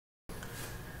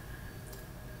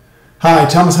Hi,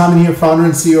 Thomas Hyman here, founder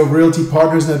and CEO of Realty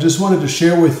Partners, and I just wanted to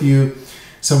share with you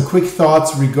some quick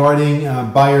thoughts regarding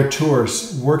buyer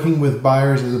tours, working with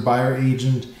buyers as a buyer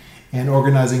agent and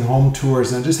organizing home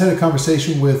tours. And I just had a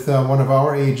conversation with one of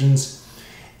our agents,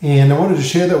 and I wanted to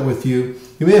share that with you.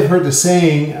 You may have heard the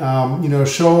saying,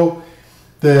 show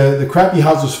the crappy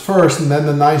houses first and then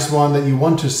the nice one that you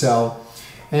want to sell.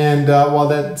 And while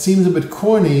that seems a bit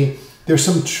corny, there's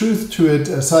some truth to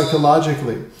it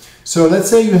psychologically. So let's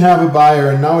say you have a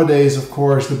buyer, and nowadays, of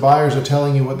course, the buyers are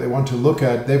telling you what they want to look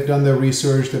at. They've done their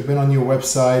research, they've been on your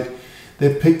website,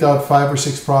 they've picked out 5 or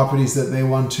 6 properties that they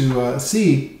want to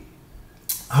see.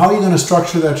 How are you going to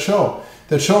structure that show?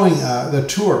 That showing, the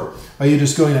tour. Are you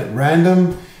just going at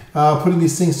random, putting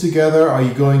these things together? Are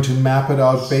you going to map it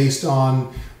out based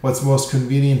on what's most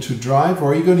convenient to drive?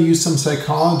 Or are you going to use some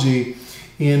psychology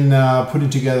in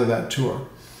putting together that tour?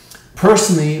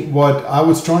 Personally, what I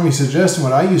would strongly suggest and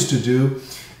what I used to do,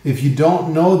 if you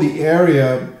don't know the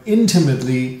area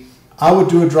intimately, I would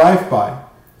do a drive-by.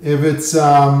 If it's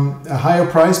a higher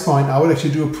price point, I would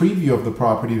actually do a preview of the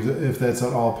property if that's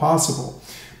at all possible.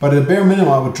 But at a bare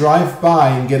minimum, I would drive by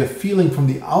and get a feeling from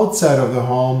the outside of the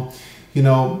home,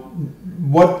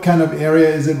 what kind of area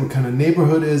is it, what kind of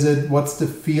neighborhood is it, what's the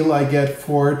feel I get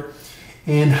for it,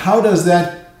 and how does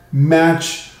that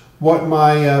match what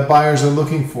my buyers are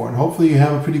looking for. And hopefully you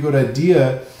have a pretty good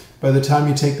idea by the time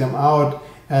you take them out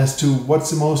as to what's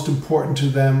the most important to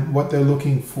them, what they're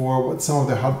looking for, what some of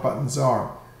their hot buttons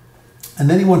are. And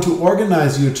then you want to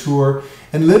organize your tour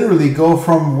and literally go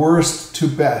from worst to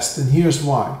best. And here's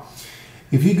why.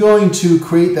 If you're going to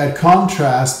create that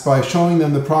contrast by showing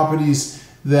them the properties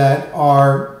that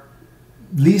are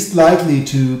least likely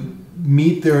to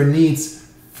meet their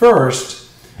needs first,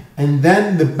 and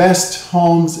then the best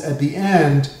homes at the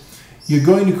end, you're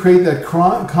going to create that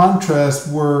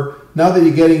contrast where now that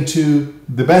you're getting to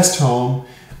the best home,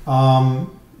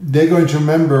 they're going to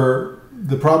remember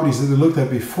the properties that they looked at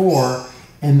before,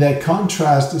 and that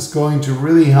contrast is going to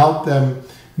really help them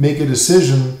make a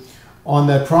decision on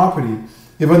that property.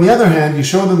 If on the other hand, you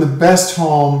show them the best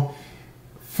home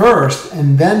first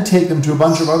and then take them to a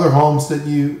bunch of other homes that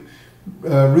you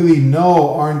really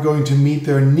know aren't going to meet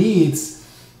their needs,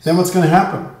 then what's going to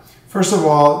happen? First of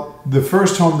all, the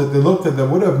first home that they looked at that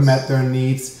would have met their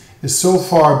needs is so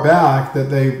far back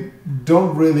that they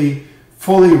don't really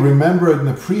fully remember it and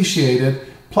appreciate it.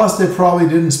 Plus, they probably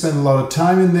didn't spend a lot of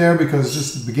time in there because it's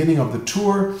just the beginning of the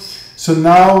tour. So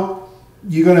now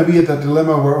you're going to be at that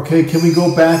dilemma where, okay, can we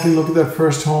go back and look at that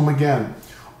first home again?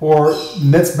 Or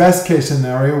that's best case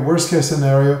scenario. Worst case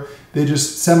scenario, they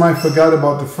just semi-forgot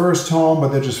about the first home, but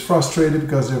they're just frustrated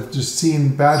because they've just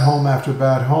seen bad home after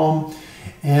bad home.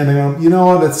 And they're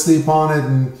going, let's sleep on it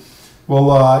and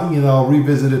we'll,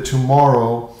 revisit it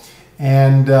tomorrow.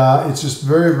 And it's just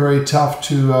very, very tough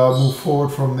to move forward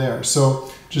from there.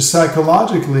 So just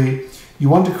psychologically, you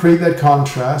want to create that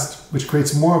contrast, which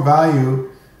creates more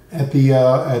value at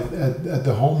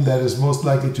the home that is most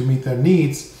likely to meet their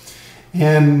needs.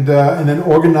 And then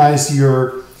organize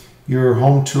your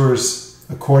home tours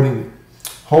accordingly.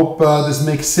 Hope this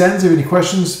makes sense. If you have any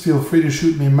questions, feel free to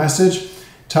shoot me a message.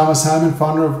 Thomas Hyman,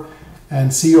 founder and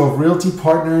CEO of Realty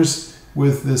Partners,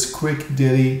 with this quick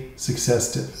daily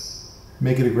success tip.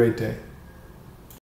 Make it a great day.